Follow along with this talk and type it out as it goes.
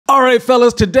All right,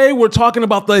 fellas, today we're talking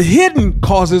about the hidden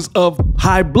causes of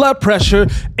high blood pressure,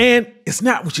 and it's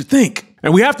not what you think.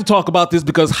 And we have to talk about this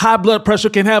because high blood pressure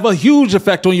can have a huge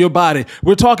effect on your body.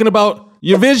 We're talking about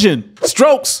your vision,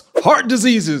 strokes, heart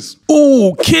diseases,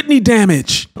 kidney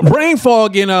damage, brain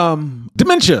fog, and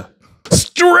dementia,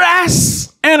 stress,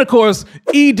 and of course,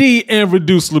 ED and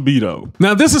reduced libido.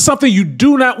 Now, this is something you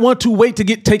do not want to wait to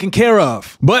get taken care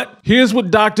of. But here's what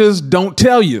doctors don't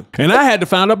tell you. And I had to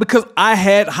find out because I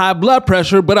had high blood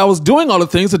pressure, but I was doing all the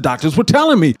things the doctors were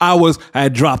telling me. I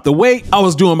had dropped the weight. I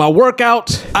was doing my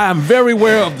workout. I am very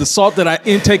aware of the salt that I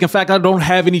intake. In fact, I don't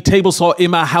have any table salt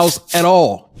in my house at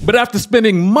all. But after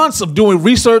spending months of doing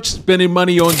research, spending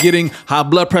money on getting high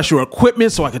blood pressure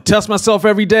equipment so I could test myself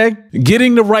every day,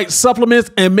 getting the right supplements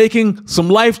and making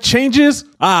some life changes,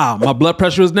 my blood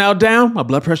pressure is now down. My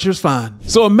blood pressure is fine.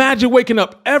 So imagine waking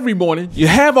up every morning, you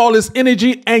have all this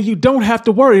energy and you don't have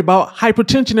to worry about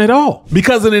hypertension at all.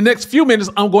 Because in the next few minutes,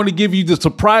 I'm going to give you the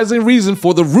surprising reason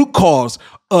for the root cause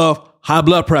of high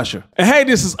blood pressure. And hey,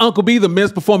 this is Uncle B, the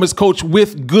men's performance coach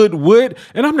with GoodWood,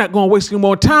 and I'm not going to waste any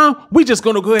more time. We're just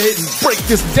going to go ahead and break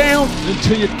this down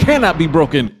until you cannot be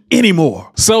broken anymore.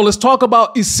 So let's talk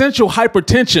about essential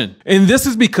hypertension. And this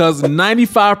is because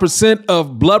 95%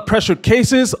 of blood pressure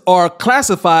cases are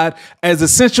classified as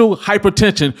essential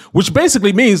hypertension, which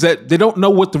basically means that they don't know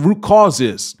what the root cause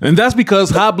is. And that's because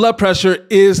high blood pressure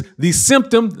is the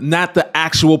symptom, not the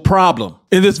actual problem.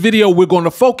 In this video, we're going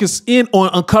to focus in on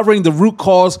uncovering the root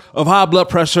cause of high blood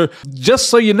pressure, just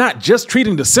so you're not just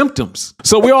treating the symptoms.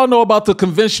 So we all know about the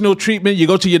conventional treatment. You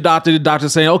go to your doctor, the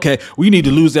doctor's saying, okay, well, you need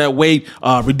to lose that weight,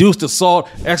 reduce the salt,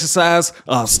 exercise,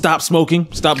 stop smoking,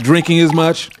 stop drinking as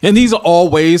much. And these are all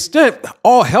ways that are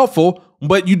all helpful,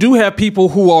 but you do have people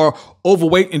who are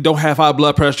overweight and don't have high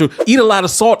blood pressure, eat a lot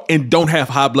of salt and don't have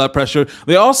high blood pressure.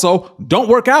 They also don't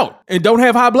work out and don't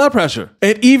have high blood pressure.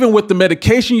 And even with the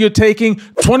medication you're taking,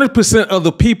 20% of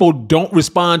the people don't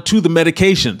respond to the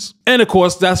medications. And of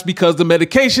course, that's because the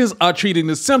medications are treating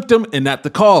the symptom and not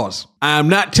the cause. I'm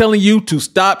not telling you to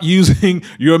stop using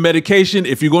your medication.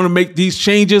 If you're going to make these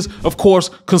changes, of course,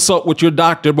 consult with your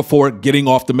doctor before getting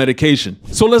off the medication.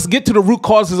 So let's get to the root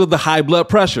causes of the high blood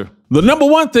pressure. The number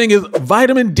one thing is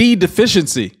vitamin D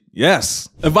deficiency. Yes,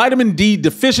 a vitamin D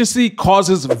deficiency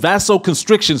causes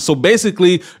vasoconstriction. So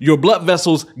basically, your blood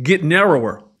vessels get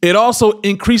narrower. It also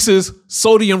increases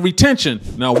sodium retention.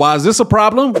 Now, why is this a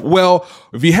problem? Well,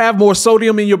 if you have more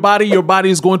sodium in your body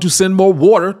is going to send more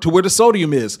water to where the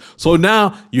sodium is. So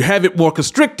now you have it more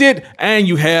constricted and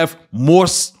you have more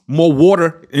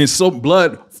water and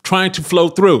blood trying to flow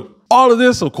through. All of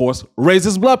this, of course,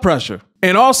 raises blood pressure.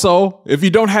 And also, if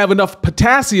you don't have enough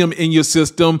potassium in your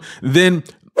system, then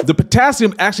the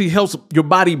potassium actually helps your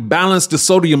body balance the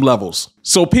sodium levels.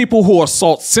 So people who are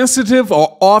salt sensitive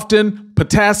are often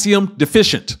potassium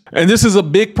deficient. And this is a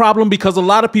big problem because a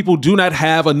lot of people do not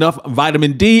have enough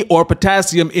vitamin D or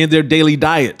potassium in their daily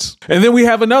diets. And then we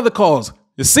have another cause.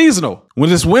 It's seasonal. When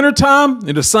it's wintertime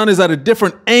and the sun is at a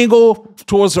different angle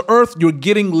towards the earth, you're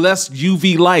getting less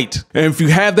UV light. And if you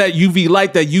have that UV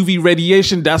light, that UV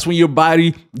radiation, that's when your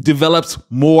body develops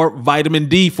more vitamin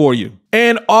D for you.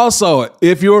 And also,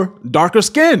 if you're darker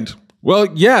skinned, well,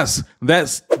 yes,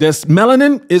 this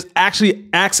melanin actually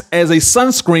acts as a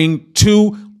sunscreen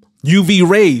to UV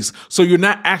rays, so you're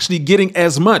not actually getting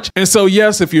as much. And so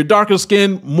yes, if you're darker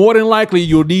skinned, more than likely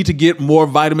you'll need to get more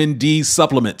vitamin D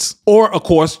supplements, or of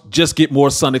course, just get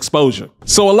more sun exposure.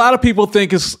 So a lot of people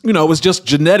think it's just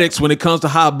genetics when it comes to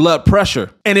high blood pressure.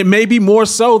 And it may be more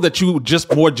so that you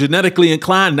just more genetically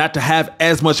inclined not to have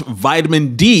as much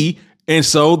vitamin D. And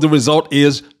so the result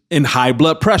is in high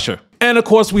blood pressure. And of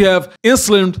course, we have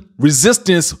insulin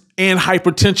resistance and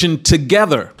hypertension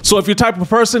together. So if you're the type of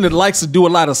person that likes to do a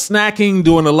lot of snacking,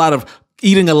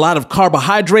 eating a lot of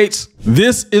carbohydrates,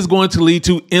 this is going to lead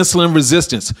to insulin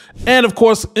resistance. And of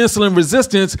course, insulin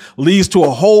resistance leads to a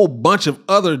whole bunch of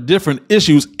other different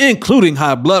issues, including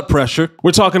high blood pressure.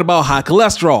 We're talking about high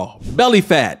cholesterol, belly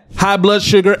fat, high blood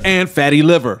sugar, and fatty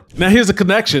liver. Now here's a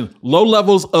connection. Low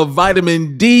levels of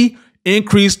vitamin D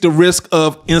increase the risk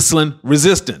of insulin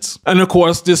resistance. And of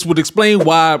course, this would explain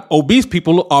why obese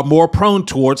people are more prone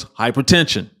towards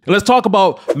hypertension. Let's talk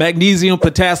about magnesium,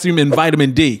 potassium, and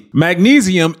vitamin D.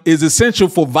 Magnesium is essential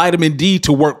for vitamin D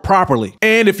to work properly.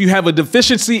 And if you have a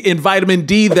deficiency in vitamin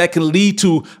D, that can lead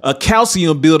to a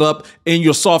calcium buildup in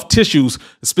your soft tissues,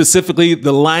 specifically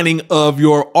the lining of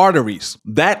your arteries.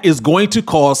 That is going to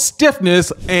cause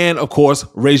stiffness and, of course,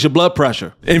 raise your blood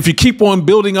pressure. And if you keep on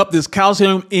building up this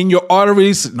calcium in your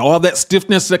arteries and all that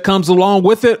stiffness that comes along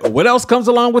with it, what else comes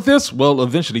along with this? Well,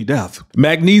 eventually death.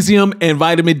 Magnesium and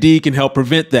vitamin D can help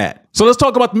prevent get that. So let's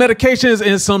talk about the medications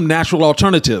and some natural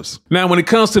alternatives. Now, when it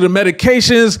comes to the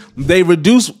medications, they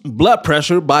reduce blood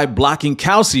pressure by blocking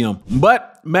calcium,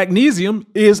 but magnesium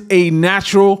is a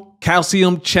natural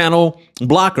calcium channel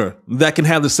blocker that can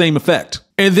have the same effect.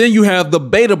 And then you have the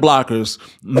beta blockers.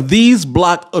 These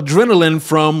block adrenaline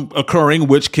from occurring,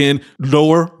 which can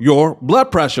lower your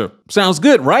blood pressure. Sounds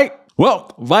good, right?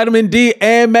 Well, vitamin D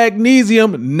and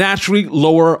magnesium naturally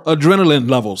lower adrenaline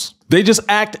levels. They just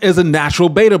act as a natural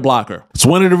beta blocker. It's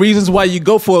one of the reasons why you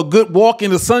go for a good walk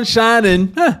in the sunshine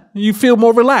and you feel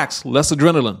more relaxed, less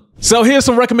adrenaline. So here's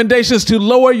some recommendations to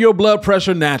lower your blood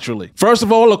pressure naturally. First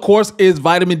of all, of course, is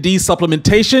vitamin D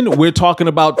supplementation. We're talking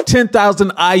about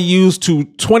 10,000 IUs to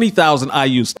 20,000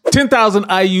 IUs. 10,000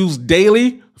 IUs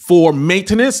daily for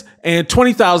maintenance and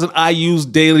 20,000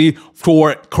 IUs daily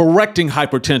for correcting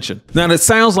hypertension. Now, that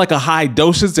sounds like a high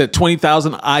dosage at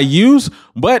 20,000 IUs,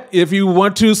 but if you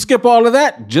want to skip all of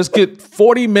that, just get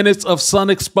 40 minutes of sun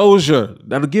exposure.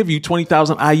 That'll give you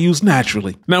 20,000 IUs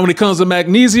naturally. Now, when it comes to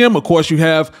magnesium, of course, you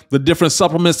have the different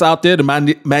supplements out there,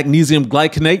 the magnesium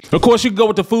glycinate. Of course, you can go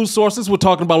with the food sources. We're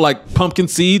talking about like pumpkin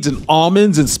seeds and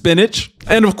almonds and spinach.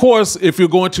 And of course, if you're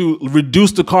going to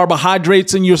reduce the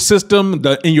carbohydrates in your system,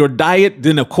 in your diet,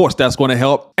 then of course that's going to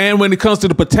help. And when it comes to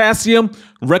the potassium,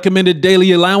 recommended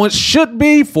daily allowance should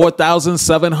be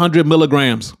 4,700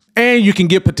 milligrams. And you can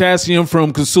get potassium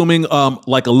from consuming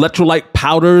like electrolyte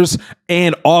powders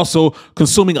and also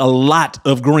consuming a lot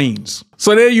of greens.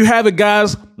 So there you have it,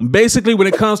 guys. Basically, when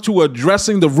it comes to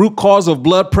addressing the root cause of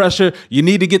blood pressure, you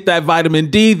need to get that vitamin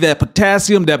D, that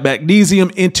potassium, that magnesium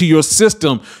into your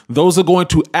system. Those are going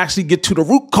to actually get to the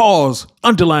root cause,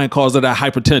 underlying cause of that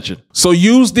hypertension. So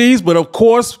use these, but of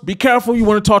course, be careful. You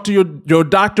want to talk to your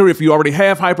doctor if you already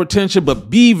have hypertension, but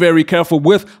be very careful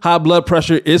with high blood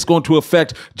pressure. It's going to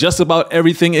affect just about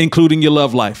everything, including your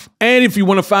love life. And if you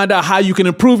want to find out how you can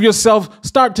improve yourself,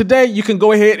 start today. You can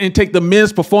go ahead and take the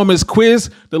men's performance quiz.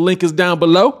 The link is down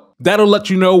below. That'll let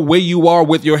you know where you are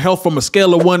with your health from a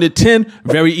scale of 1 to 10.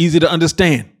 Very easy to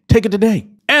understand. Take it today.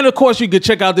 And of course, you can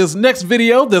check out this next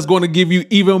video that's going to give you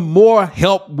even more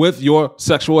help with your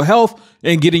sexual health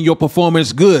and getting your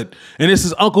performance good. And this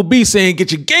is Uncle B saying,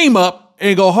 get your game up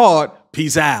and go hard.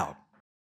 Peace out.